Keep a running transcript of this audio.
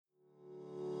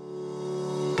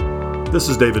This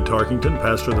is David Tarkington,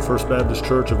 pastor of the First Baptist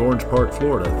Church of Orange Park,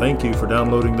 Florida. Thank you for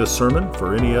downloading this sermon.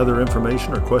 For any other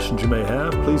information or questions you may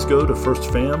have, please go to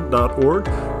firstfam.org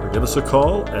or give us a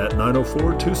call at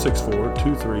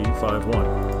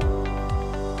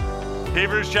 904-264-2351.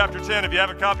 Hebrews chapter 10. If you have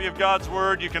a copy of God's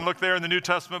Word, you can look there in the New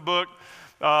Testament book.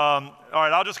 All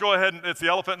right, I'll just go ahead and it's the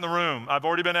elephant in the room. I've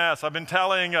already been asked. I've been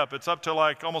tallying up. It's up to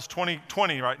like almost 20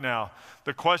 right now.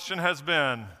 The question has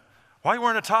been, why are you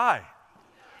wearing a tie?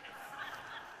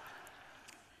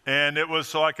 And it was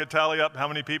so I could tally up how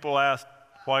many people asked,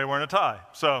 why are you wearing a tie?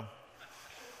 So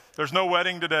there's no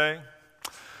wedding today.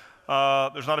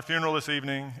 There's not a funeral this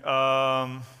evening.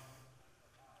 The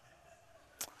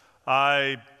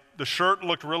shirt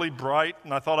looked really bright,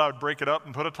 and I thought I would break it up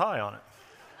and put a tie on it.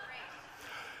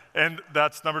 And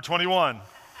that's number 21.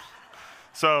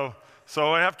 So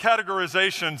I have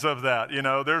categorizations of that. You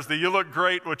know, there's the you look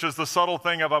great, which is the subtle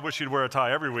thing of I wish you'd wear a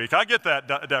tie every week. I get that,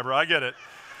 Deborah, I get it.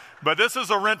 But this is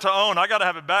a rent to own. I got to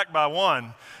have it back by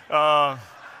one. We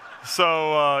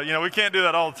can't do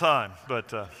that all the time.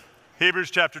 But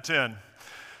Hebrews chapter 10,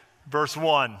 verse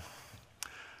 1.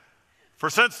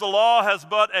 For since the law has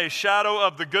but a shadow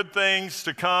of the good things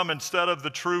to come instead of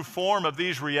the true form of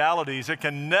these realities, it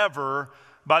can never,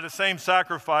 by the same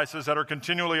sacrifices that are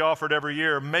continually offered every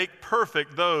year, make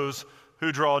perfect those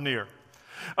who draw near.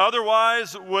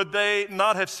 Otherwise, would they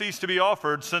not have ceased to be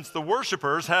offered, since the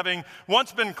worshipers, having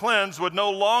once been cleansed, would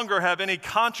no longer have any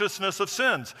consciousness of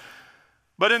sins?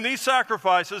 But in these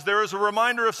sacrifices, there is a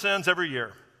reminder of sins every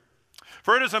year.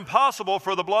 For it is impossible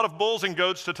for the blood of bulls and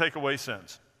goats to take away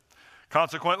sins.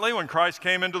 Consequently, when Christ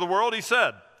came into the world, he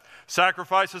said,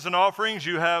 sacrifices and offerings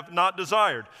you have not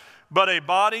desired, but a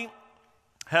body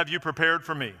have you prepared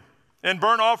for me. In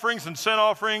burnt offerings and sin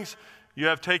offerings you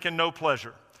have taken no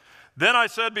pleasure. Then I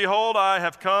said, behold, I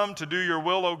have come to do your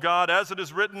will, O God, as it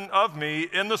is written of me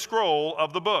in the scroll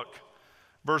of the book.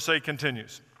 Verse 8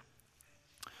 continues.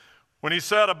 When he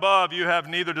said above, you have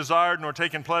neither desired nor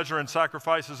taken pleasure in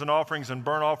sacrifices and offerings and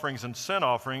burnt offerings and sin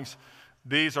offerings,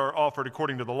 these are offered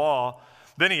according to the law.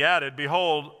 Then he added,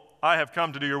 behold, I have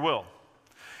come to do your will.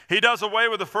 He does away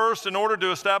with the first in order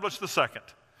to establish the second.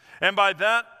 And by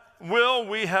that will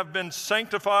we have been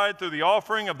sanctified through the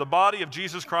offering of the body of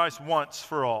Jesus Christ once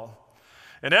for all.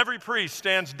 And every priest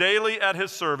stands daily at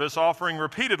his service, offering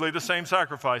repeatedly the same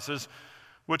sacrifices,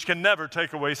 which can never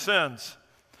take away sins.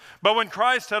 But when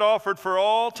Christ had offered for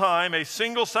all time a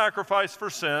single sacrifice for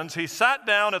sins, he sat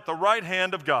down at the right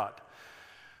hand of God,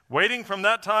 waiting from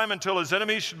that time until his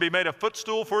enemies should be made a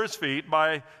footstool for his feet.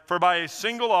 For by a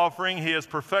single offering he has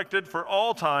perfected for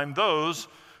all time those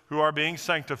who are being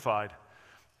sanctified.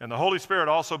 And the Holy Spirit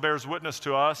also bears witness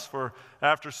to us, for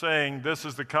after saying, this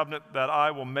is the covenant that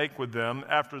I will make with them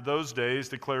after those days,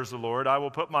 declares the Lord, I will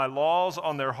put my laws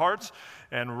on their hearts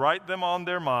and write them on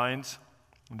their minds.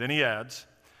 And then he adds,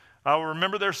 I will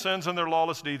remember their sins and their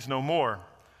lawless deeds no more.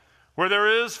 Where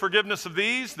there is forgiveness of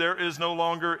these, there is no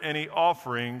longer any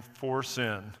offering for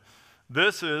sin.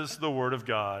 This is the word of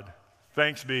God.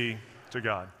 Thanks be to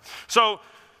God. So,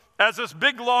 as this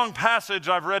big, long passage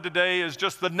I've read today is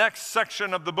just the next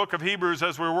section of the book of Hebrews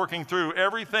as we're working through,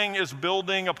 everything is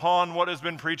building upon what has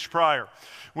been preached prior.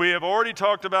 We have already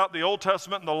talked about the Old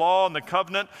Testament and the law and the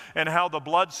covenant and how the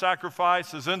blood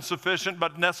sacrifice is insufficient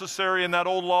but necessary in that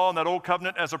old law and that old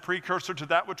covenant as a precursor to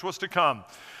that which was to come.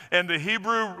 And the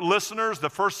Hebrew listeners, the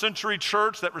first century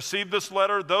church that received this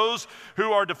letter, those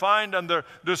who are defined under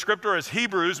the descriptor as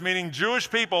Hebrews, meaning Jewish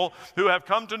people who have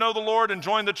come to know the Lord and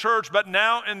joined the church, but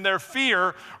now in their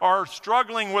fear are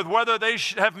struggling with whether they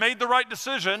have made the right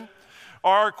decision,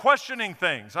 are questioning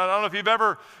things. I don't know if you've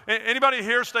ever, anybody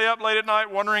here stay up late at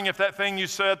night wondering if that thing you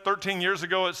said 13 years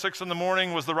ago at 6 in the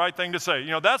morning was the right thing to say. You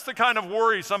know, that's the kind of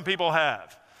worry some people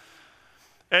have.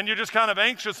 And you're just kind of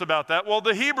anxious about that. Well,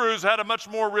 the Hebrews had a much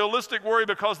more realistic worry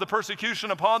because the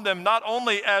persecution upon them, not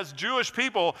only as Jewish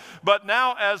people, but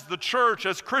now as the church,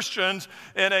 as Christians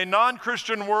in a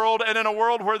non-Christian world and in a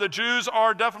world where the Jews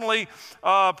are definitely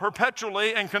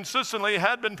perpetually and consistently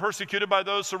had been persecuted by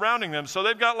those surrounding them. So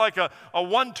they've got like a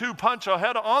 1-2 punch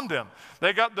ahead on them.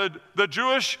 They got the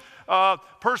Jewish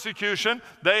persecution,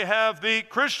 they have the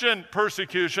Christian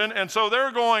persecution, and so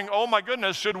they're going, oh my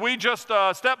goodness, should we just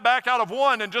step back out of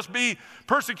one and just be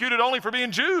persecuted only for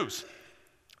being Jews?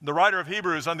 The writer of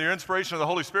Hebrews, under the inspiration of the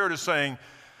Holy Spirit, is saying,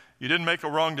 you didn't make a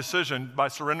wrong decision by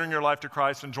surrendering your life to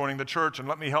Christ and joining the church, and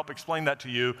let me help explain that to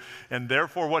you. And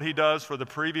therefore, what he does for the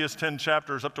previous 10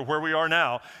 chapters up to where we are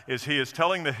now is he is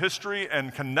telling the history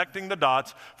and connecting the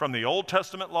dots from the Old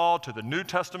Testament law to the New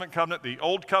Testament covenant, the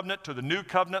Old Covenant to the New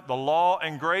Covenant, the law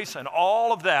and grace, and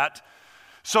all of that,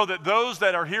 so that those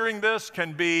that are hearing this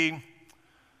can be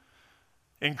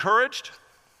encouraged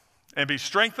and be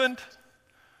strengthened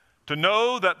to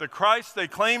know that the Christ they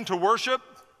claim to worship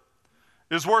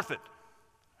is worth it,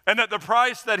 and that the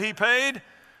price that he paid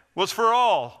was for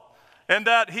all, and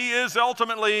that he is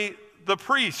ultimately the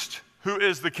priest who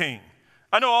is the king.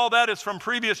 I know all that is from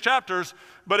previous chapters,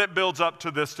 but it builds up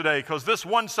to this today, because this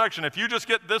one section, if you just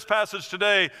get this passage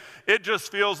today, it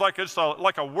just feels like it's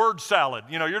like a word salad.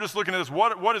 You know, you're just looking at this,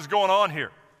 what is going on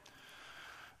here?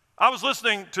 I was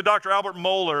listening to Dr. Albert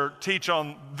Mohler teach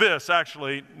on this,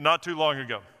 actually, not too long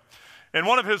ago. In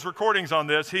one of his recordings on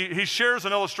this, he shares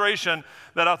an illustration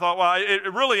that I thought, wow,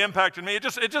 it really impacted me. It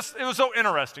was so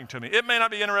interesting to me. It may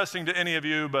not be interesting to any of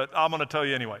you, but I'm going to tell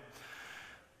you anyway.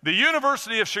 The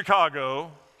University of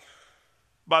Chicago,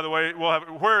 by the way,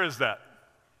 where is that?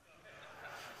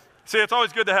 See, it's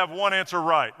always good to have one answer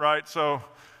right? So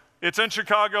it's in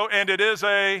Chicago, and it is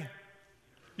a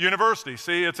university.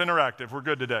 See, it's interactive. We're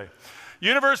good today.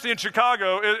 University in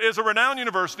Chicago is a renowned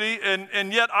university,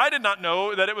 and yet I did not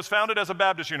know that it was founded as a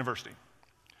Baptist university.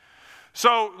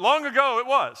 So long ago it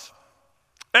was.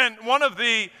 And one of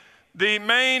the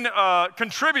main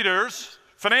contributors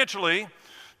financially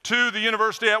to the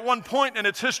university at one point in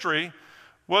its history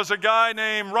was a guy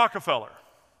named Rockefeller.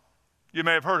 You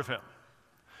may have heard of him.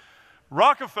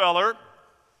 Rockefeller,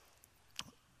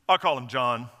 I'll call him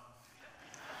John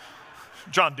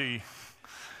D.,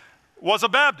 was a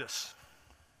Baptist.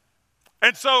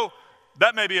 And so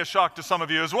that may be a shock to some of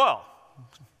you as well.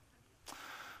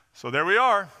 So there we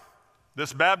are.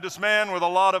 This Baptist man with a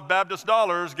lot of Baptist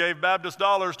dollars gave Baptist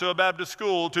dollars to a Baptist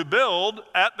school to build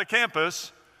at the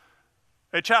campus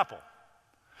a chapel.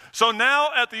 So now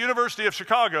at the University of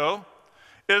Chicago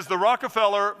is the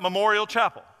Rockefeller Memorial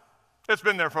Chapel. It's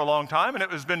been there for a long time, and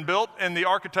it has been built in the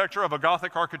architecture of a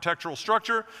Gothic architectural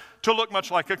structure to look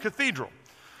much like a cathedral.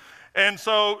 And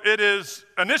so it is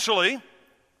initially,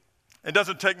 it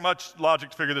doesn't take much logic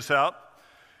to figure this out.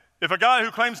 If a guy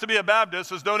who claims to be a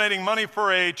Baptist is donating money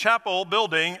for a chapel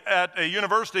building at a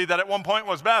university that at one point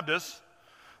was Baptist,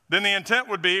 then the intent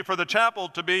would be for the chapel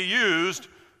to be used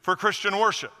for Christian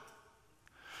worship.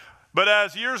 But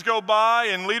as years go by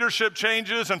and leadership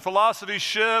changes and philosophies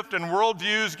shift and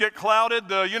worldviews get clouded,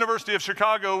 the University of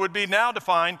Chicago would be now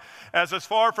defined as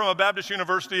far from a Baptist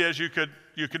university as you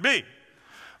could be.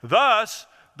 Thus,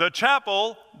 the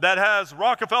chapel that has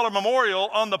Rockefeller Memorial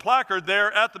on the placard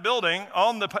there at the building,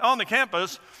 on the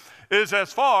campus, is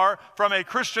as far from a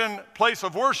Christian place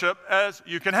of worship as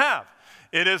you can have.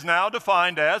 It is now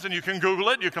defined as, and you can Google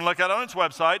it, you can look at it on its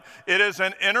website, it is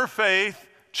an interfaith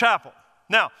chapel.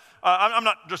 Now, I'm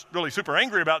not just really super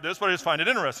angry about this, but I just find it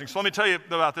interesting. So let me tell you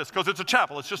about this, because it's a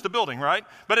chapel, it's just a building, right?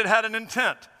 But it had an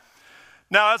intent.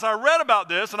 Now, as I read about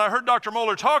this, and I heard Dr.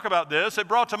 Mohler talk about this, it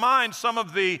brought to mind some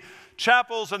of the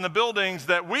chapels and the buildings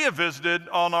that we have visited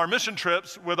on our mission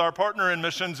trips with our partner in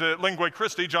missions at Lingua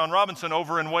Christi, John Robinson,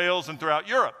 over in Wales and throughout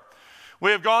Europe.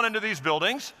 We have gone into these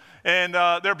buildings, and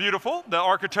they're beautiful. The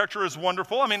architecture is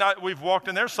wonderful. I mean, we've walked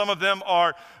in there. Some of them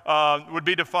would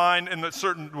be defined in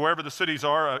wherever the cities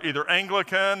are, either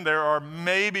Anglican. There are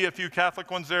maybe a few Catholic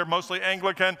ones there, mostly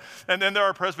Anglican. And then there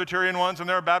are Presbyterian ones, and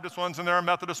there are Baptist ones, and there are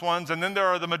Methodist ones. And then there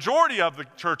are the majority of the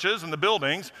churches and the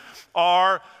buildings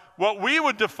are what we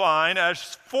would define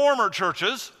as former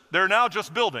churches. They're now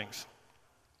just buildings,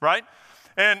 right?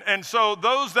 And so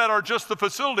those that are just the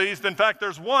facilities, in fact,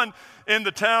 there's one in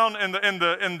the town, in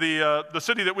the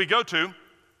city that we go to,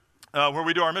 where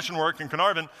we do our mission work in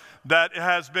Carnarvon, that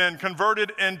has been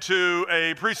converted into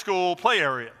a preschool play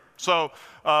area. So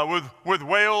with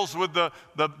Wales, with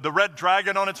the red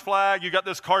dragon on its flag, you got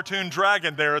this cartoon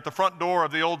dragon there at the front door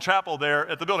of the old chapel there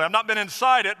at the building. I've not been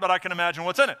inside it, but I can imagine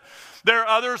what's in it. There are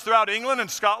others throughout England and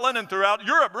Scotland and throughout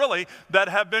Europe, really, that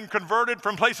have been converted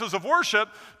from places of worship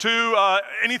to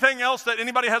anything else that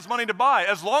anybody has money to buy.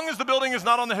 As long as the building is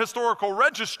not on the historical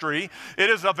registry, it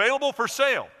is available for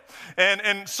sale.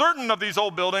 And certain of these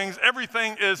old buildings,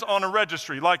 everything is on a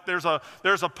registry. Like there's a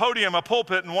podium, a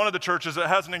pulpit in one of the churches that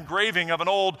has an engraving of an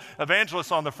old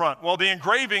evangelist on the front. Well, the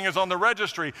engraving is on the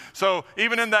registry. So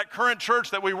even in that current church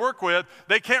that we work with,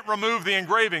 they can't remove the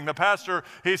engraving. The pastor,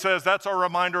 he says, that's our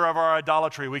reminder of our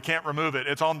idolatry. We can't remove it.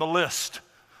 It's on the list.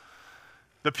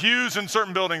 The pews in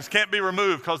certain buildings can't be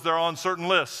removed because they're on certain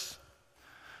lists.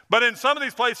 But in some of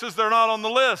these places, they're not on the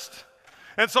list.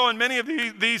 And so in many of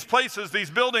these places, these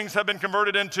buildings have been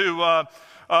converted into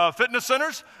fitness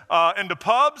centers, into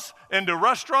pubs, into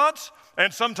restaurants,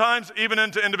 and sometimes even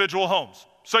into individual homes.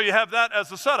 So you have that as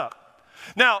the setup.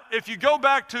 Now, if you go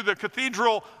back to the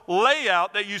cathedral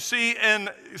layout that you see in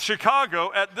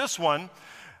Chicago at this one,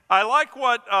 I like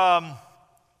what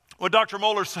Dr.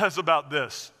 Mohler says about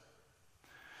this.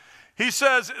 He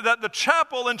says that the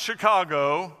chapel in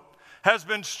Chicago has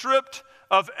been stripped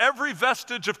of every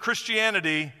vestige of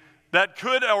Christianity that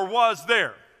could or was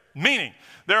there. Meaning,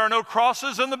 there are no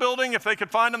crosses in the building. If they could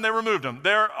find them, they removed them.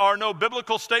 There are no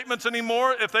biblical statements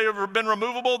anymore. If they have been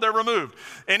removable, they're removed.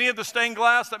 Any of the stained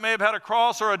glass that may have had a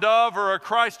cross or a dove or a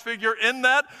Christ figure in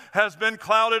that has been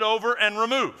clouded over and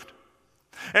removed.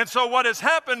 And so what has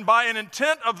happened by an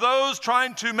intent of those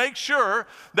trying to make sure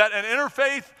that an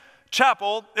interfaith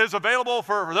chapel is available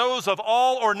for those of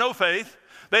all or no faith,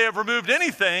 they have removed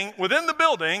anything within the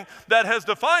building that has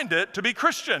defined it to be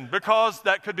Christian because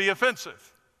that could be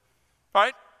offensive.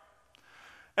 Right?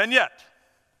 And yet,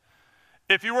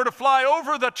 if you were to fly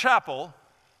over the chapel,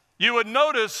 you would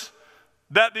notice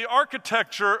that the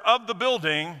architecture of the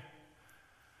building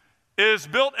is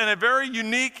built in a very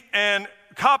unique and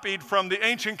copied from the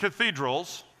ancient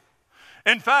cathedrals.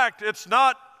 In fact, it's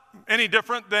not any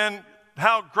different than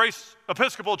how Grace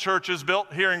Episcopal Church is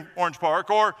built here in Orange Park,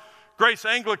 or Grace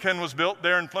Anglican was built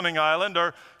there in Fleming Island,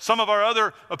 or some of our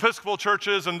other Episcopal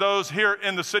churches and those here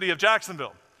in the city of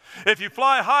Jacksonville. If you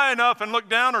fly high enough and look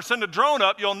down or send a drone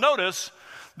up, you'll notice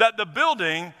that the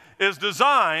building is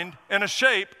designed in a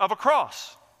shape of a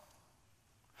cross.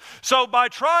 So by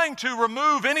trying to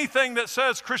remove anything that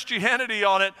says Christianity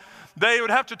on it, they would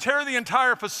have to tear the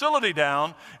entire facility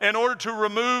down in order to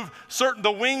remove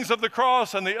the wings of the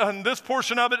cross and this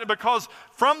portion of it, because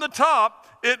from the top,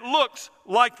 it looks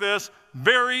like this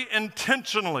very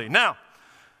intentionally. Now,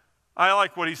 I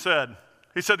like what he said.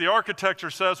 He said the architecture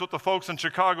says what the folks in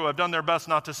Chicago have done their best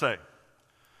not to say.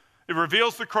 It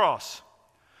reveals the cross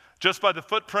just by the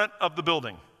footprint of the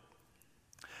building.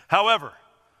 However,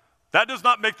 that does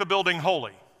not make the building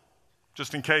holy,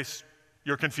 just in case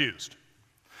you're confused.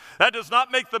 That does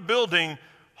not make the building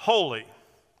holy.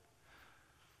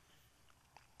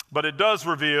 But it does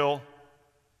reveal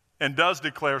and does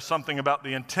declare something about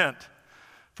the intent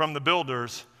from the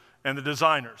builders and the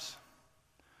designers.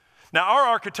 Now, our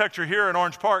architecture here in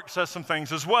Orange Park says some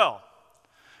things as well.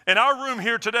 In our room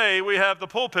here today, we have the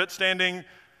pulpit standing.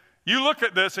 You look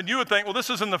at this and you would think, well, this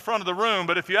is in the front of the room,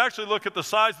 but if you actually look at the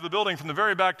size of the building from the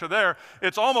very back to there,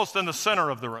 it's almost in the center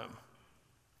of the room.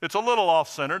 It's a little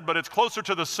off-centered, but it's closer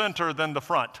to the center than the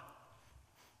front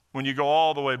when you go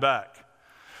all the way back.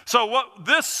 So what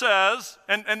this says,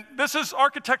 and this is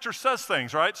architecture says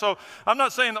things, right? So I'm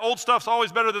not saying the old stuff's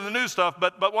always better than the new stuff,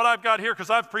 but what I've got here, because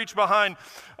I've preached behind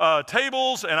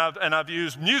tables and I've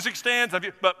used music stands,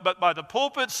 but by the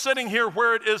pulpit sitting here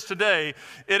where it is today,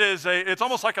 it's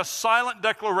almost like a silent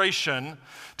declaration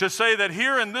to say that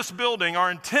here in this building, our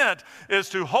intent is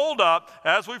to hold up,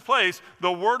 as we place,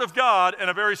 the Word of God in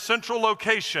a very central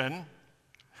location.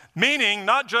 Meaning,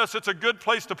 not just it's a good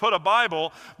place to put a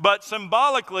Bible, but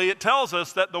symbolically it tells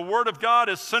us that the Word of God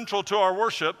is central to our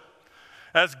worship,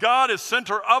 as God is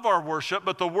center of our worship,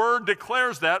 but the Word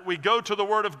declares that. We go to the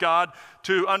Word of God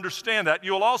to understand that.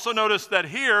 You'll also notice that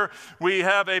here we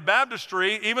have a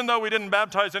baptistry. Even though we didn't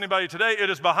baptize anybody today, it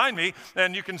is behind me,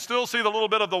 and you can still see the little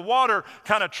bit of the water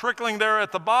kind of trickling there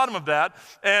at the bottom of that.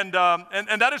 And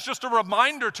that is just a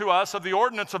reminder to us of the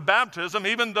ordinance of baptism,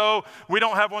 even though we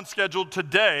don't have one scheduled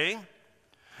today.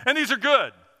 And these are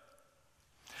good.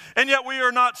 And yet we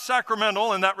are not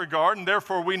sacramental in that regard, and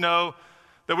therefore we know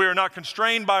that we are not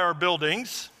constrained by our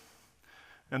buildings.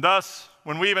 And thus,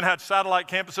 when we even had satellite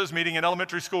campuses meeting in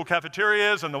elementary school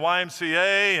cafeterias and the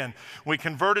YMCA, and we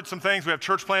converted some things, we have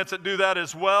church plants that do that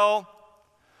as well.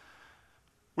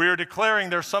 We are declaring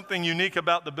there's something unique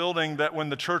about the building that when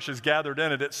the church is gathered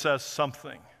in it, it says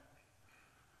something.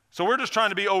 So we're just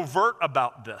trying to be overt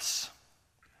about this.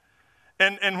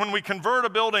 And when we convert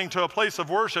a building to a place of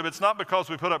worship, it's not because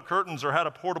we put up curtains or had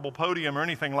a portable podium or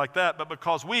anything like that, but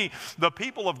because we, the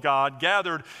people of God,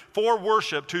 gathered for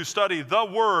worship to study the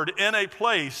Word in a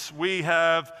place, we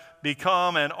have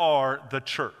become and are the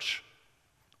church.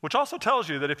 Which also tells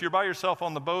you that if you're by yourself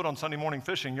on the boat on Sunday morning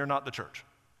fishing, you're not the church.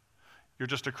 You're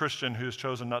just a Christian who's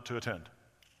chosen not to attend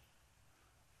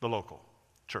the local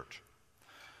church.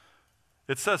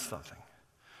 It says something.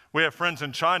 We have friends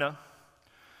in China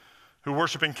who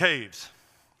worship in caves.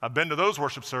 I've been to those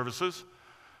worship services.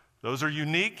 Those are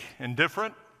unique and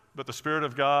different, but the Spirit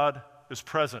of God is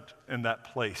present in that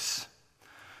place.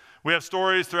 We have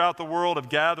stories throughout the world of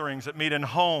gatherings that meet in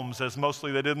homes, as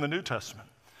mostly they did in the New Testament.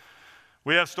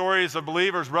 We have stories of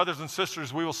believers, brothers and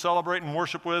sisters we will celebrate and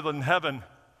worship with in heaven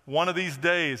one of these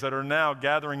days that are now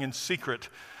gathering in secret.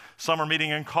 Some are meeting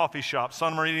in coffee shops,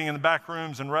 some are meeting in the back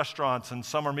rooms and restaurants, and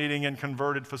some are meeting in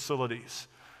converted facilities.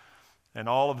 And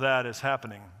all of that is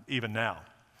happening even now.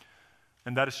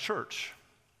 And that is church.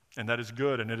 And that is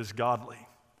good and it is godly.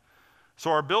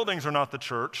 So our buildings are not the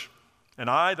church. and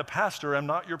I, the pastor, am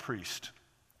not your priest.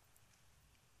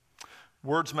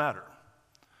 Words matter,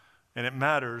 and it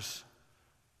matters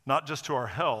not just to our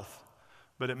health,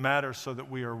 but it matters so that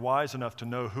we are wise enough to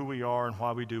know who we are and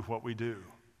why we do what we do.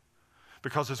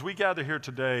 Because as we gather here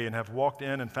today and have walked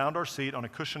in and found our seat on a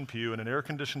cushioned pew in an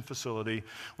air-conditioned facility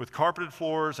with carpeted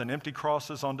floors and empty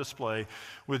crosses on display,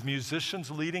 with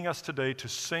musicians leading us today to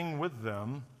sing with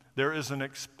them, there is an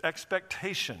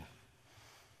expectation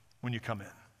when you come in.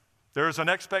 There is an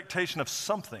expectation of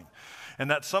something, and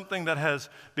that's something that has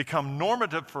become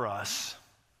normative for us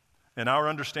in our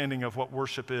understanding of what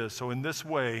worship is. So in this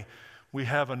way, we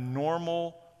have a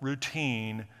normal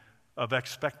routine of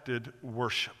expected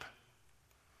worship.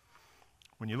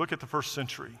 When you look at the first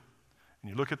century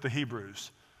and you look at the Hebrews,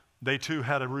 they too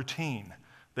had a routine.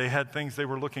 They had things they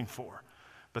were looking for.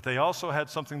 But they also had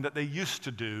something that they used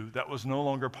to do that was no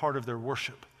longer part of their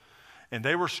worship. And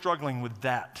they were struggling with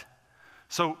that.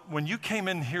 So when you came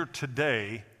in here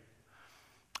today,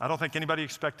 I don't think anybody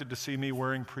expected to see me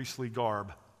wearing priestly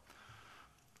garb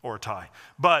or a tie.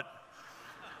 But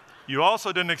you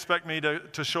also didn't expect me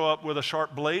to show up with a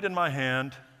sharp blade in my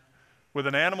hand, with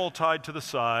an animal tied to the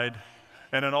side,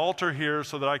 and an altar here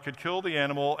so that I could kill the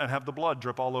animal and have the blood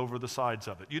drip all over the sides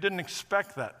of it. You didn't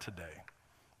expect that today,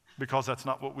 because that's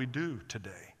not what we do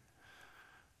today.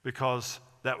 Because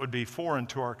that would be foreign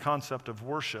to our concept of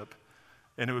worship,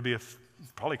 and it would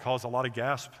probably cause a lot of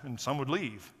gasp, and some would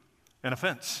leave, and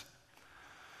offense.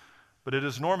 But it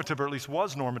is normative, or at least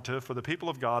was normative, for the people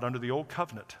of God under the Old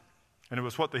Covenant. And it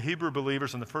was what the Hebrew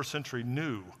believers in the first century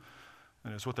knew,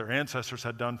 and it's what their ancestors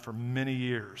had done for many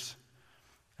years.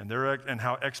 And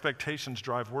how expectations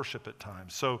drive worship at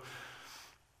times. So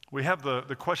we have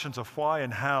the questions of why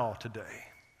and how today.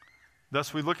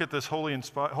 Thus, we look at this Holy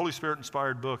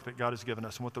Spirit-inspired book that God has given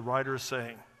us and what the writer is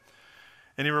saying.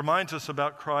 And he reminds us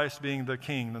about Christ being the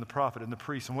king and the prophet and the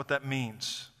priest and what that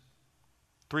means.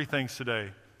 3 things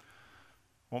today.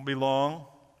 Won't be long,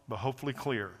 but hopefully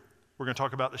clear. We're going to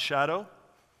talk about the shadow.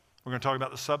 We're going to talk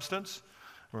about the substance.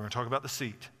 We're going to talk about the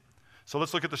seat. So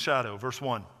let's look at the shadow. Verse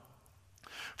 1.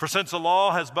 For since the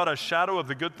law has but a shadow of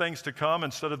the good things to come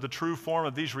instead of the true form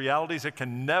of these realities, it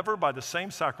can never, by the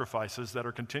same sacrifices that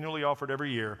are continually offered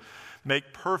every year,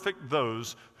 make perfect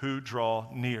those who draw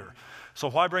near. So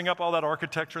why bring up all that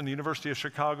architecture in the University of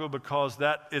Chicago? Because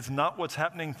that is not what's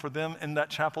happening for them in that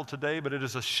chapel today, but it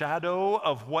is a shadow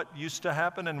of what used to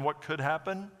happen and what could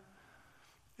happen.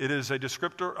 It is a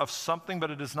descriptor of something,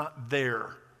 but it is not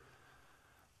there.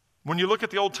 When you look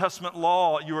at the Old Testament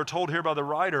law, you are told here by the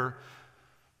writer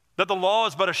that the law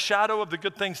is but a shadow of the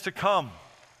good things to come.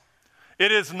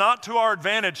 It is not to our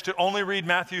advantage to only read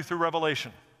Matthew through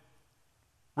Revelation.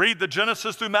 Read the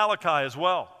Genesis through Malachi as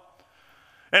well.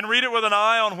 And read it with an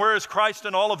eye on where is Christ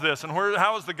in all of this and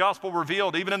how is the gospel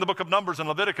revealed, even in the book of Numbers and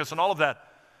Leviticus and all of that.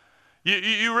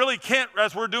 You really can't,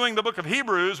 as we're doing the book of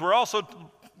Hebrews, we're also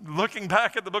looking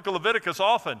back at the book of Leviticus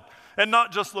often, and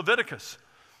not just Leviticus.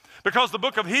 Because the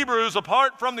book of Hebrews,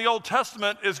 apart from the Old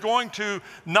Testament, is going to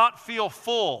not feel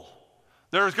full.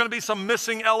 There's going to be some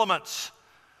missing elements.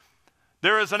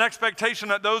 There is an expectation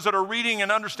that those that are reading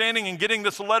and understanding and getting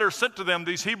this letter sent to them,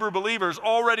 these Hebrew believers,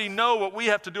 already know what we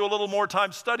have to do a little more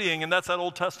time studying, and that's that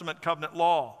Old Testament covenant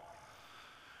law.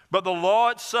 But the law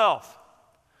itself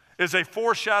is a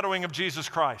foreshadowing of Jesus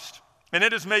Christ. And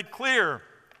it is made clear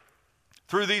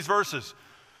through these verses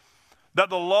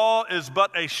that the law is but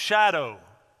a shadow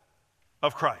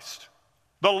of Christ.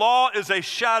 The law is a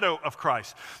shadow of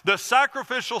Christ. The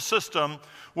sacrificial system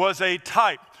was a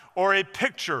type or a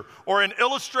picture or an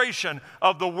illustration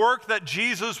of the work that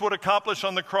Jesus would accomplish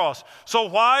on the cross. So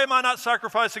why am I not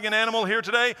sacrificing an animal here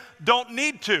today? Don't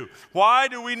need to. Why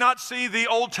do we not see the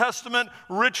Old Testament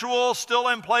ritual still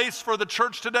in place for the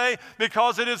church today?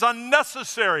 Because it is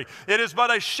unnecessary. It is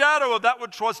but a shadow of that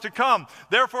which was to come.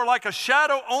 Therefore, like a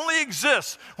shadow only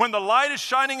exists when the light is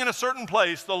shining in a certain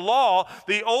place, the law,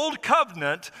 the old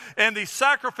covenant, and the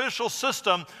sacrificial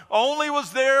system only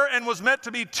was there and was meant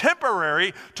to be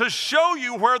temporary to show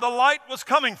you where the light was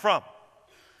coming from.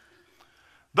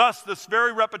 Thus, this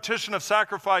very repetition of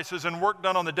sacrifices and work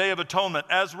done on the Day of Atonement,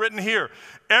 as written here,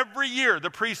 every year the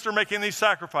priests are making these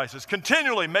sacrifices,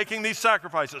 continually making these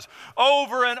sacrifices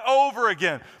over and over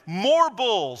again. More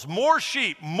bulls, more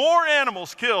sheep, more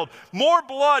animals killed, more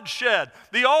blood shed,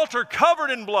 the altar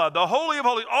covered in blood, the Holy of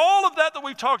Holies, all of that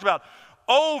we've talked about.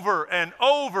 Over and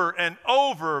over and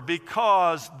over,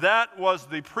 because that was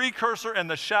the precursor and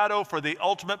the shadow for the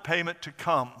ultimate payment to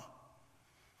come.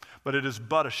 But it is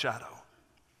but a shadow.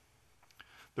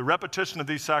 The repetition of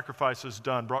these sacrifices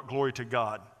done brought glory to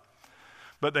God.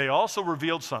 But they also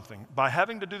revealed something. By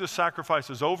having to do the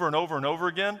sacrifices over and over and over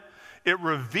again, it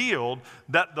revealed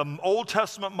that the Old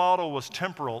Testament model was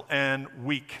temporal and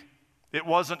weak. It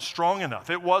wasn't strong enough.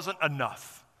 It wasn't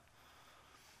enough.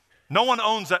 No one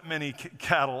owns that many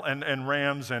cattle and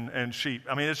rams and sheep.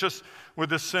 I mean, it's just with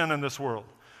this sin in this world.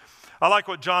 I like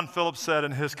what John Phillips said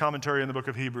in his commentary in the book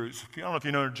of Hebrews. I don't know if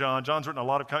you know John. John's written a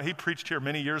lot of, he preached here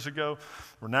many years ago,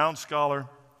 renowned scholar.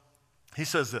 He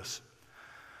says this: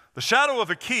 the shadow of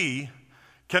a key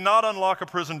cannot unlock a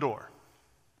prison door.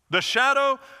 The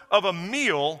shadow of a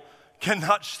meal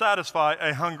cannot satisfy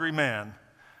a hungry man.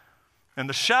 And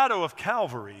the shadow of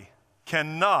Calvary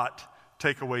cannot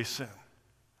take away sin.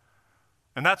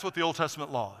 And that's what the Old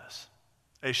Testament law is,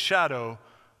 a shadow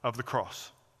of the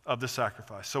cross, of the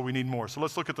sacrifice. So we need more. So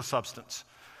let's look at the substance.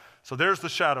 So there's the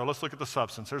shadow. Let's look at the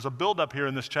substance. There's a buildup here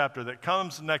in this chapter that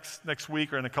comes next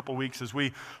week or in a couple weeks as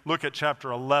we look at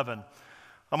chapter 11.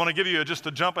 I'm going to give you just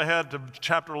a jump ahead to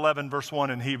chapter 11, verse 1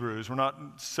 in Hebrews. We're not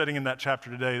sitting in that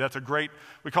chapter today. That's a great,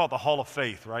 we call it the hall of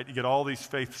faith, right? You get all these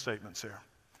faith statements here.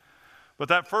 But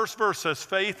that first verse says,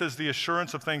 faith is the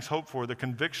assurance of things hoped for, the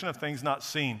conviction of things not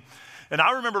seen. And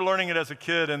I remember learning it as a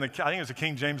kid, and I think it was a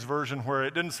King James Version, where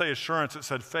it didn't say assurance, it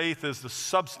said faith is the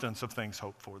substance of things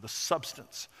hoped for, the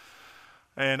substance.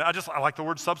 And I like the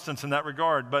word substance in that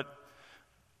regard, but,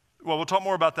 well, we'll talk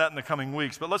more about that in the coming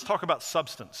weeks, but let's talk about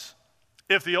substance.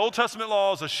 If the Old Testament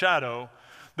law is a shadow,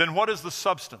 then what is the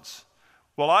substance?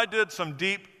 Well, I did some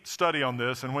deep study on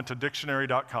this and went to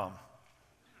dictionary.com.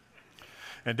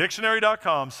 And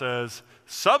dictionary.com says,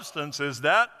 substance is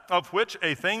that of which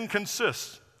a thing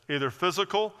consists, either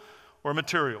physical or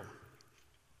material.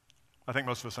 I think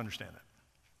most of us understand it.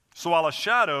 So while a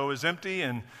shadow is empty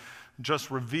and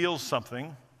just reveals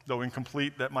something, though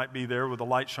incomplete, that might be there with the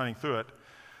light shining through it,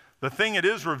 the thing it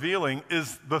is revealing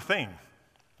is the thing,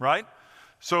 right?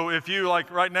 So if you, like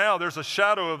right now, there's a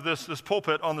shadow of this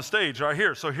pulpit on the stage right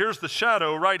here. So here's the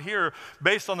shadow right here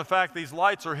based on the fact these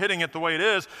lights are hitting it the way it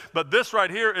is. But this right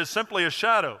here is simply a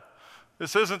shadow.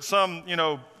 This isn't some,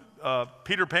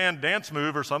 Peter Pan dance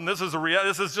move or something. This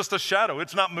is just a shadow.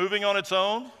 It's not moving on its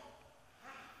own.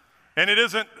 And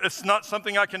it's not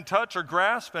something I can touch or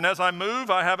grasp. And as I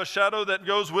move, I have a shadow that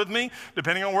goes with me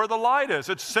depending on where the light is.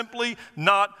 It's simply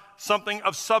not something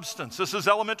of substance. This is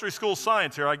elementary school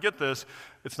science here. I get this.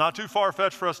 It's not too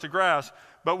far-fetched for us to grasp.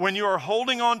 But when you are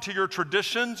holding on to your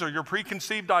traditions or your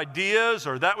preconceived ideas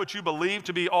or that which you believe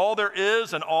to be all there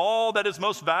is and all that is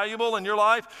most valuable in your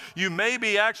life, you may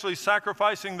be actually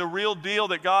sacrificing the real deal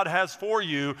that God has for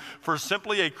you for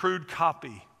simply a crude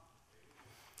copy.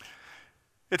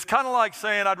 It's kind of like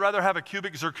saying, I'd rather have a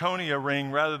cubic zirconia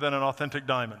ring rather than an authentic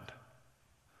diamond.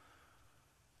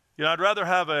 I'd rather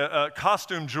have a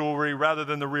costume jewelry rather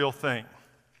than the real thing.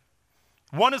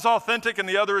 One is authentic and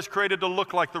the other is created to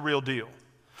look like the real deal.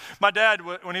 My dad,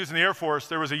 when he was in the Air Force,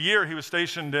 there was a year he was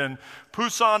stationed in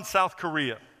Busan, South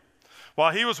Korea.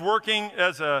 While he was working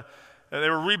they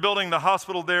were rebuilding the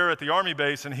hospital there at the Army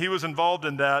base, and he was involved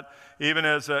in that, even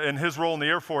as in his role in the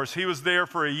Air Force. He was there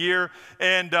for a year,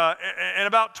 and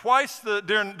about twice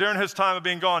during his time of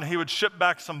being gone, he would ship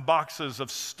back some boxes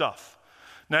of stuff.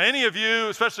 Now, any of you,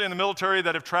 especially in the military,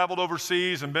 that have traveled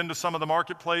overseas and been to some of the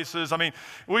marketplaces, I mean,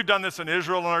 we've done this in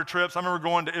Israel on our trips. I remember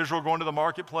going to Israel, going to the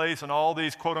marketplace, and all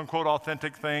these quote-unquote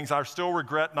authentic things. I still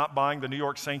regret not buying the New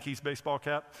York Yankees baseball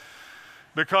cap,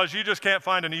 because you just can't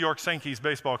find a New York Yankees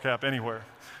baseball cap anywhere.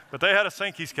 But they had a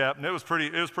Yankees cap, and it was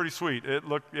pretty sweet. It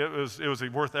was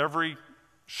worth every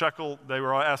shekel they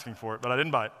were asking for it, but I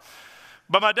didn't buy it.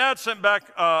 But my dad sent back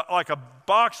like a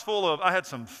box full of, I had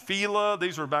some Fila.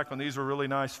 These were back when these were really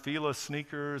nice Fila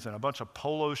sneakers, and a bunch of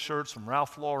polo shirts from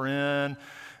Ralph Lauren.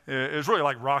 It was really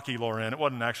like Rocky Lauren. It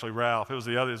wasn't actually Ralph. It was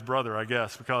his brother, I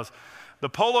guess, because the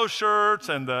polo shirts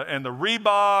and the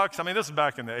Reeboks. I mean, this is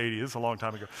back in the 80s. This is a long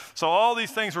time ago. So all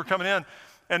these things were coming in,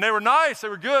 and they were nice. They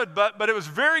were good, but it was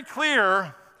very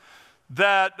clear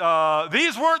that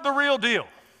these weren't the real deal.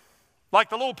 Like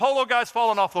the little polo guy's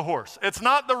falling off the horse. It's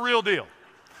not the real deal.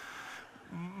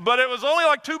 But it was only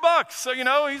like $2. So,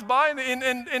 he's buying it,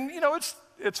 and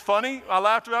it's funny.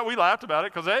 We laughed about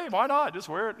it because, hey, why not? Just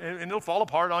wear it, and it'll fall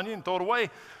apart on you and throw it away.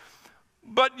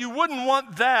 But you wouldn't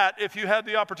want that if you had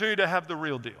the opportunity to have the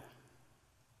real deal.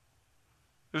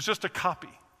 It was just a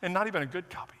copy, and not even a good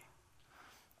copy.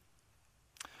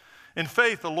 In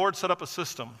faith, the Lord set up a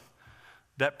system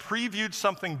that previewed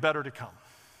something better to come.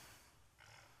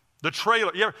 The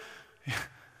trailer.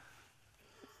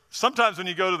 Sometimes when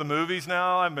you go to the movies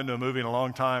now, I haven't been to a movie in a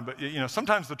long time, but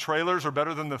sometimes the trailers are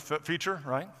better than the feature,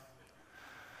 right?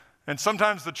 And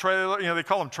sometimes the trailer, they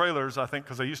call them trailers, I think,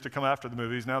 because they used to come after the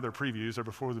movies. Now they're previews, they're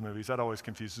before the movies. That always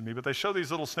confuses me. But they show these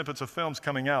little snippets of films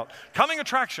coming out. Coming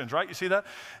attractions, right? You see that?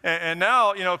 And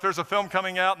now, if there's a film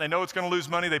coming out and they know it's going to lose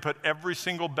money, they put every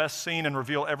single best scene and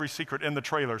reveal every secret in the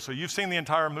trailer. So you've seen the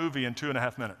entire movie in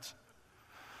 2.5 minutes.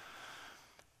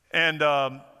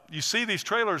 And you see these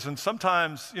trailers, and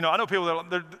sometimes, I know people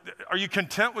that are you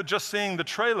content with just seeing the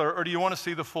trailer, or do you want to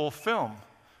see the full film?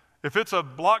 If it's a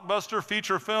blockbuster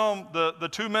feature film, the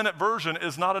 2-minute version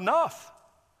is not enough.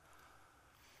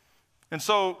 And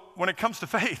so when it comes to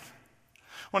faith,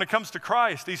 when it comes to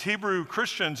Christ, these Hebrew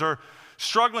Christians are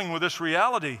struggling with this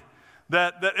reality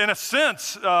that in a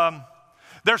sense, they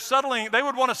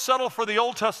would want to settle for the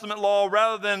Old Testament law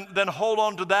rather than hold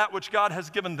on to that which God has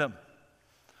given them.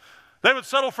 They would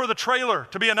settle for the trailer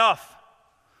to be enough.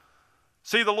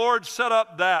 See, the Lord set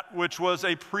up that which was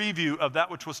a preview of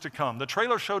that which was to come. The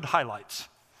trailer showed highlights,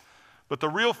 but the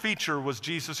real feature was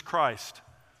Jesus Christ,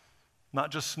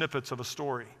 not just snippets of a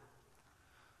story.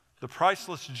 The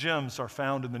priceless gems are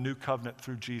found in the new covenant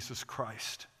through Jesus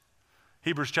Christ.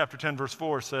 Hebrews chapter 10, verse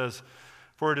 4 says,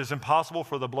 "For it is impossible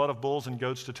for the blood of bulls and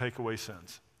goats to take away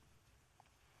sins."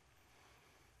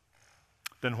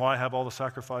 Then why have all the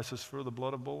sacrifices for the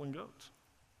blood of bull and goats?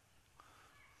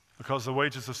 Because the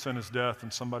wages of sin is death,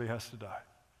 and somebody has to die.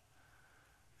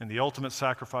 And the ultimate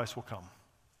sacrifice will come.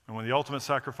 And when the ultimate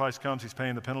sacrifice comes, he's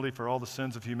paying the penalty for all the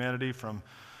sins of humanity from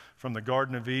the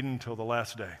Garden of Eden till the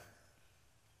last day.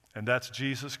 And that's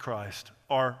Jesus Christ,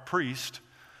 our priest,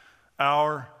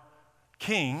 our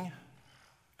king,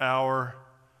 our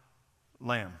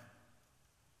lamb,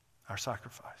 our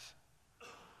sacrifice.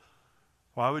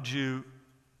 Why would you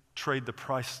trade the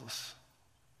priceless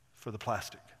for the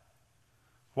plastic?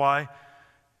 Why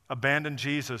abandon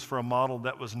Jesus for a model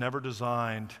that was never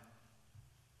designed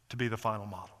to be the final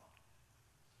model,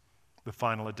 the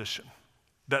final edition?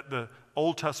 That the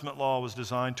Old Testament law was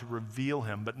designed to reveal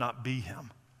him but not be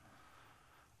him.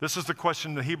 This is the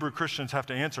question the Hebrew Christians have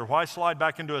to answer. Why slide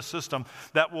back into a system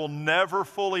that will never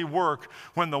fully work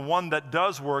when the one that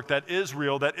does work, that is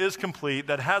real, that is complete,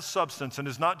 that has substance and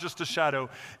is not just a shadow,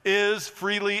 is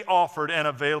freely offered and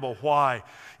available? Why?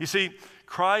 You see,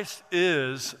 Christ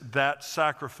is that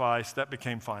sacrifice that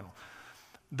became final.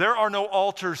 There are no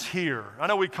altars here. I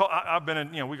know I've been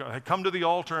in, we go, hey, come to the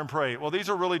altar and pray. Well, these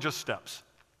are really just steps,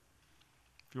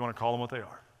 if you want to call them what they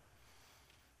are.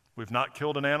 We've not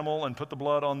killed an animal and put the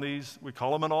blood on these. We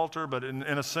call them an altar, but in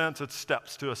a sense, it's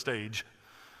steps to a stage.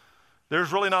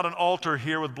 There's really not an altar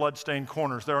here with blood-stained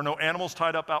corners. There are no animals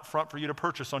tied up out front for you to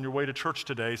purchase on your way to church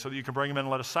today so that you can bring them in and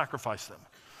let us sacrifice them.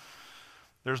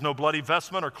 There's no bloody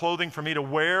vestment or clothing for me to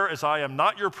wear, as I am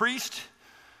not your priest,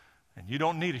 and you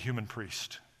don't need a human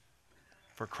priest,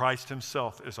 for Christ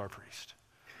himself is our priest.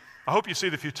 I hope you see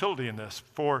the futility in this,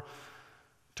 for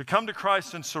to come to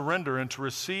Christ and surrender and to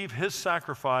receive his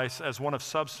sacrifice as one of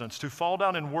substance, to fall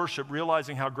down in worship,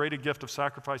 realizing how great a gift of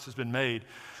sacrifice has been made,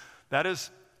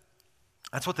 that's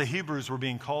what the Hebrews were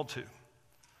being called to,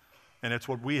 and it's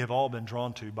what we have all been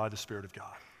drawn to by the Spirit of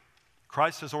God.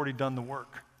 Christ has already done the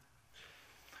work.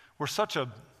 We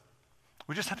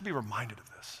just have to be reminded of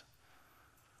this.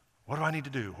 What do I need to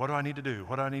do? What do I need to do?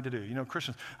 What do I need to do?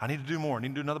 Christians, I need to do more. I need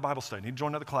to do another Bible study. I need to join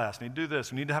another class. I need to do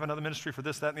this. We need to have another ministry for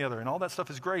this, that, and the other. And all that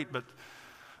stuff is great, but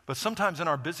sometimes in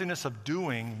our busyness of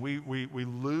doing, we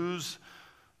lose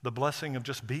the blessing of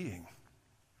just being.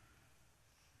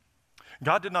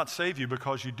 God did not save you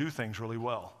because you do things really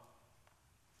well.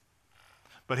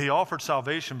 But he offered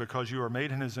salvation because you are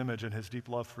made in his image, and his deep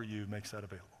love for you makes that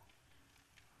available.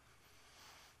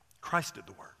 Christ did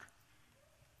the work.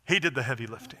 He did the heavy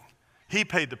lifting. He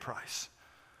paid the price.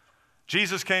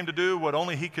 Jesus came to do what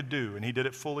only he could do, and he did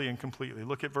it fully and completely.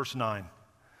 Look at verse 9.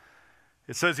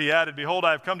 It says he added, "Behold,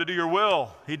 I have come to do your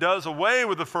will." He does away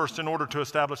with the first in order to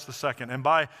establish the second. And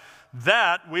by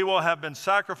that, we will have been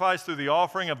sacrificed through the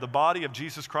offering of the body of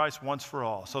Jesus Christ once for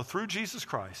all. So through Jesus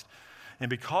Christ, and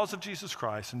because of Jesus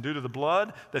Christ, and due to the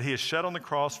blood that he has shed on the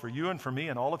cross for you and for me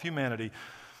and all of humanity,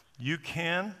 you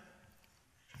can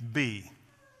be,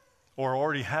 or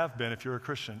already have been if you're a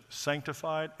Christian,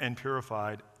 sanctified and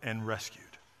purified and rescued.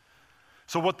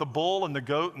 So what the bull and the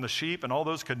goat and the sheep and all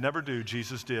those could never do,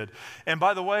 Jesus did. And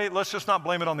by the way, let's just not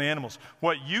blame it on the animals.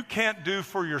 What you can't do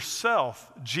for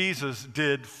yourself, Jesus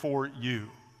did for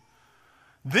you.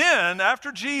 Then,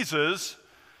 after Jesus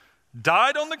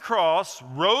died on the cross,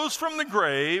 rose from the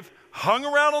grave, hung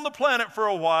around on the planet for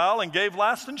a while and gave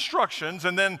last instructions,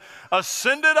 and then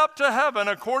ascended up to heaven,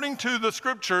 according to the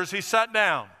scriptures, he sat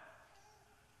down.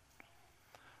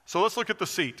 So let's look at the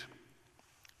seat.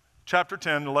 Chapter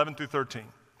 10, 11 through 13.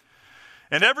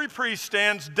 And every priest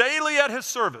stands daily at his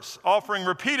service, offering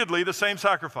repeatedly the same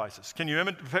sacrifices. Can you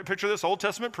picture this? Old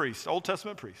Testament priests.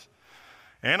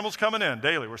 Animals coming in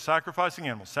daily. We're sacrificing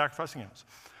animals.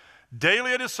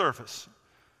 Daily at his service,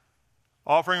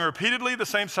 offering repeatedly the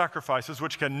same sacrifices,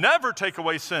 which can never take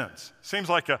away sins. Seems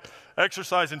like an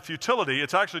exercise in futility.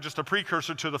 It's actually just a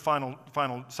precursor to the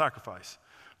final sacrifice.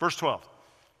 Verse 12.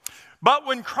 But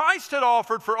when Christ had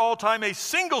offered for all time a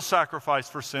single sacrifice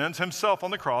for sins, himself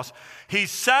on the cross, he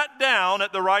sat down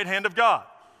at the right hand of God,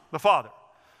 the Father,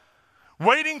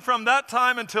 waiting from that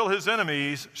time until his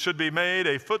enemies should be made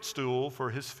a footstool for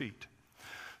his feet.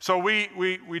 So we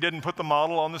didn't put the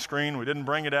model on the screen. We didn't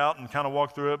bring it out and kind of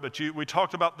walk through it. But we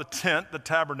talked about the tent, the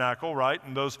tabernacle, right?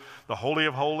 And the Holy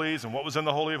of Holies and what was in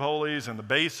the Holy of Holies and the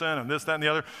basin and this, that, and the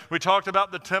other. We talked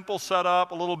about the temple set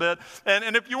up a little bit.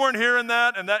 And if you weren't hearing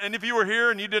that, and if you were here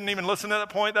and you didn't even listen to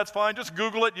that point, that's fine. Just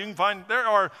Google it. You can find, there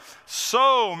are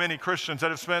so many Christians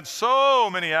that have spent so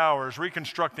many hours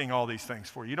reconstructing all these things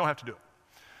for you. You don't have to do it.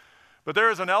 But there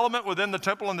is an element within the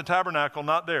temple and the tabernacle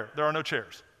not there. There are no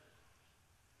chairs.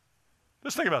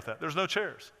 Just think about that. There's no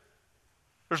chairs.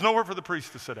 There's nowhere for the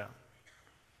priest to sit down.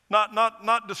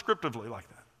 Not descriptively like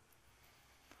that.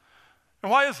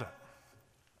 And why is that?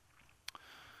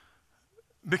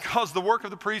 Because the work of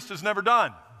the priest is never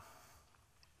done.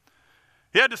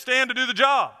 He had to stand to do the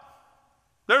job.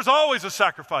 There's always a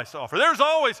sacrifice to offer. There's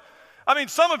always,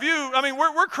 some of you,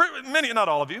 many, not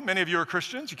all of you, many of you are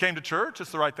Christians. You came to church.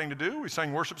 It's the right thing to do. We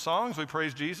sang worship songs. We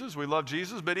praise Jesus. We love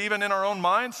Jesus. But even in our own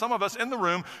minds, some of us in the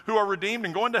room who are redeemed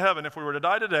and going to heaven, if we were to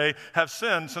die today, have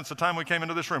sinned since the time we came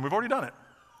into this room. We've already done it.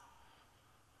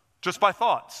 Just by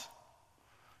thoughts.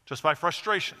 Just by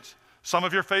frustrations. Some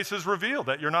of your faces reveal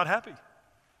that you're not happy.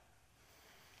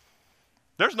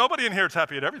 There's nobody in here that's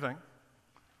happy at everything.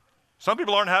 Some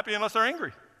people aren't happy unless they're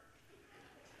angry.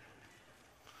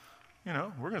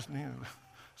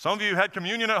 Some of you had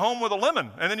communion at home with a lemon,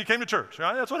 and then you came to church,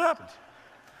 right? That's what happens.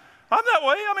 I'm that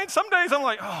way. Some days I'm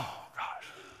like, oh, gosh,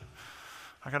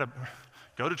 I got to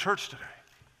go to church today.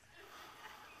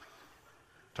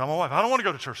 Tell my wife, I don't want to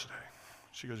go to church today.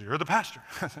 She goes, you're the pastor.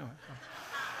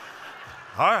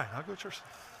 All right, I'll go to church.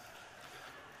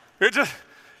 It's just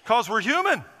because we're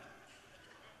human.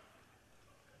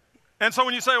 And so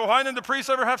when you say, well, why didn't the priest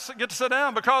ever have to get to sit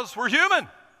down? Because we're human.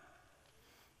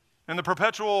 And the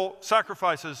perpetual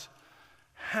sacrifices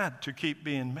had to keep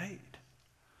being made.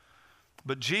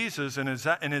 But Jesus, in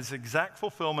his exact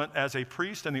fulfillment as a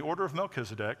priest in the order of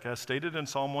Melchizedek, as stated in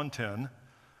Psalm 110,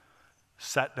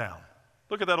 sat down.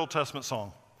 Look at that Old Testament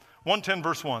song. 110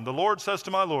 verse 1, the Lord says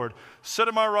to my Lord, sit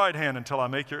at my right hand until I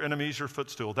make your enemies your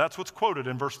footstool. That's what's quoted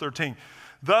in verse 13.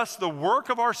 Thus, the work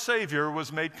of our Savior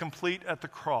was made complete at the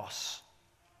cross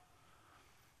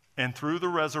and through the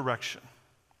resurrection.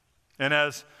 And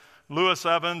as Lewis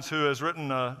Evans, who has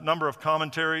written a number of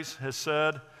commentaries, has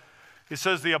said, he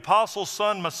says, the apostle's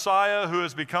son Messiah, who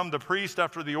has become the priest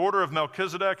after the order of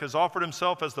Melchizedek, has offered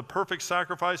himself as the perfect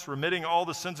sacrifice, remitting all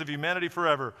the sins of humanity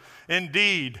forever.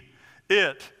 Indeed,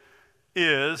 it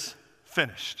is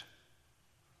finished.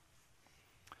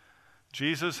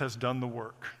 Jesus has done the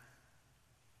work,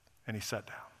 and he sat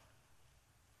down.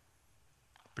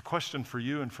 The question for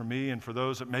you and for me and for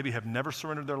those that maybe have never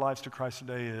surrendered their lives to Christ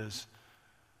today is,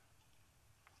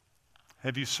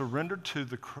 have you surrendered to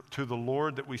the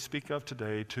Lord that we speak of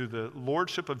today, to the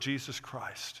lordship of Jesus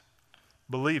Christ,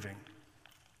 believing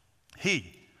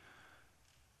he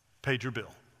paid your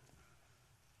bill?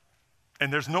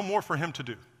 And there's no more for him to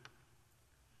do.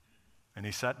 And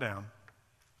he sat down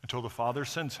until the Father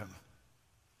sends him.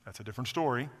 That's a different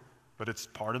story, but it's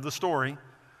part of the story.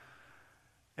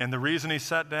 And the reason he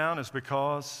sat down is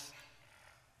because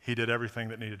he did everything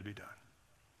that needed to be done.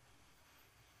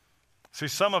 See,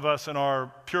 some of us in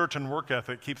our Puritan work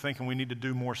ethic keep thinking we need to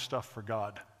do more stuff for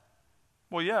God.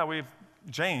 Well, yeah,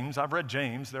 I've read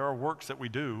James. There are works that we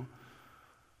do.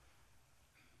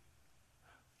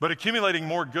 But accumulating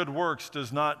more good works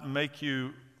does not get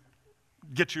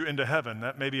you into heaven.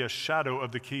 That may be a shadow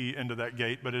of the key into that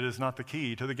gate, but it is not the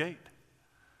key to the gate.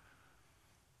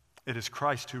 It is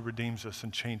Christ who redeems us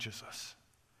and changes us.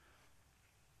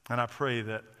 And I pray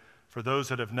that for those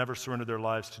that have never surrendered their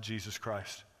lives to Jesus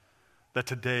Christ, that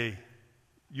today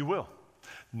you will.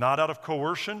 Not out of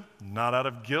coercion, not out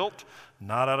of guilt,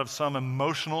 not out of some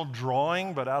emotional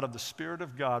drawing, but out of the Spirit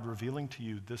of God revealing to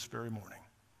you this very morning.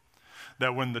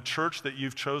 That when the church that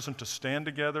you've chosen to stand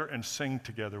together and sing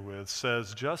together with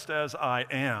says, just as I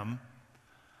am,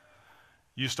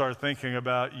 you start thinking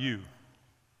about you,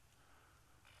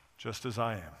 just as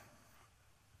I am.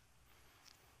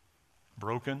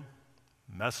 Broken,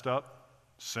 messed up,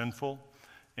 sinful,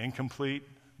 incomplete,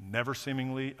 never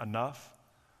seemingly enough,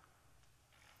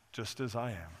 just as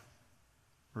I am,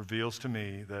 reveals to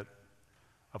me that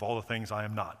of all the things I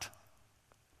am not.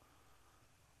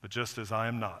 But just as I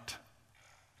am not,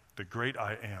 the great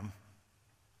I am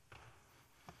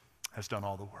has done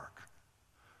all the work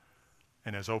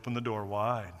and has opened the door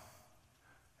wide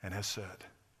and has said,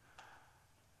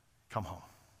 come home.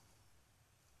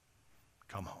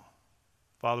 Come home.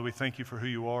 Father, we thank you for who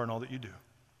you are and all that you do.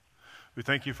 We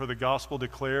thank you for the gospel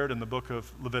declared in the book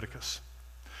of Leviticus.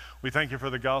 We thank you for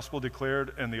the gospel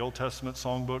declared in the Old Testament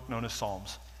songbook known as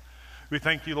Psalms. We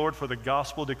thank you, Lord, for the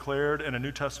gospel declared in a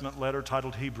New Testament letter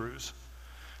titled Hebrews.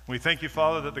 We thank you,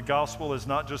 Father, that the gospel is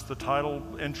not just the title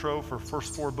intro for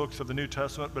first 4 books of the New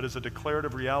Testament, but is a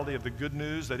declarative reality of the good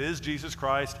news that is Jesus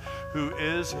Christ, who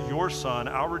is your Son,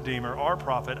 our Redeemer, our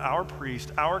prophet, our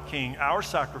priest, our King, our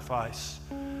sacrifice,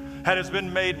 and has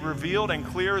been made revealed and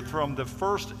clear from the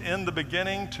first in the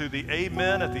beginning to the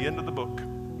amen at the end of the book,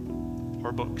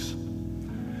 or books.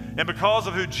 And because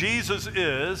of who Jesus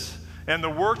is and the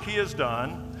work he has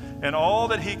done, and all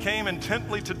that he came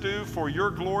intently to do for your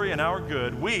glory and our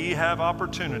good, we have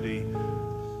opportunity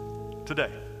today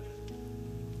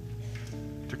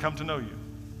to come to know you,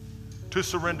 to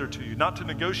surrender to you, not to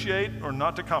negotiate or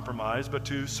not to compromise, but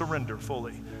to surrender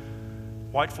fully.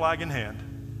 White flag in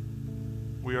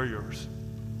hand, we are yours.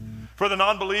 For the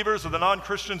non-believers or the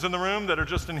non-Christians in the room that are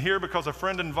just in here because a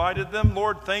friend invited them,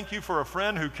 Lord, thank you for a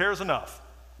friend who cares enough.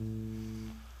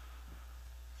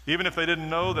 Even if they didn't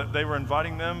know that they were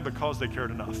inviting them because they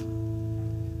cared enough.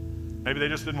 Maybe they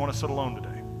just didn't want to sit alone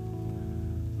today.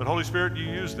 But Holy Spirit, you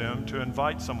use them to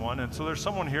invite someone. And so there's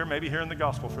someone here, maybe hearing the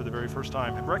gospel for the very first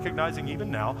time, recognizing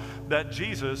even now that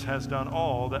Jesus has done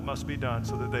all that must be done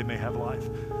so that they may have life.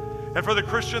 And for the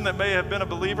Christian that may have been a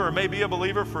believer or may be a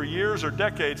believer for years or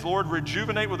decades, Lord,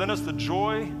 rejuvenate within us the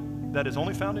joy that is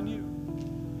only found in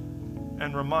you.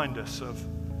 And remind us of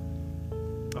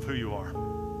who you are.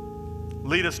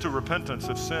 Lead us to repentance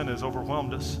if sin has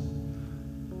overwhelmed us.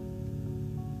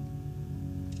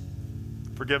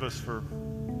 Forgive us for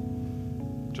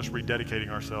just rededicating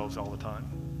ourselves all the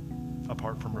time,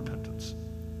 apart from repentance.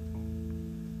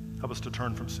 Help us to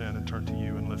turn from sin and turn to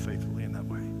you and live faithfully in that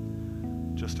way,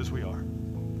 just as we are,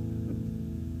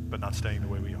 but not staying the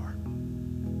way we are.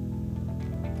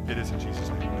 It is in Jesus'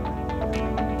 name we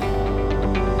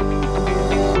pray.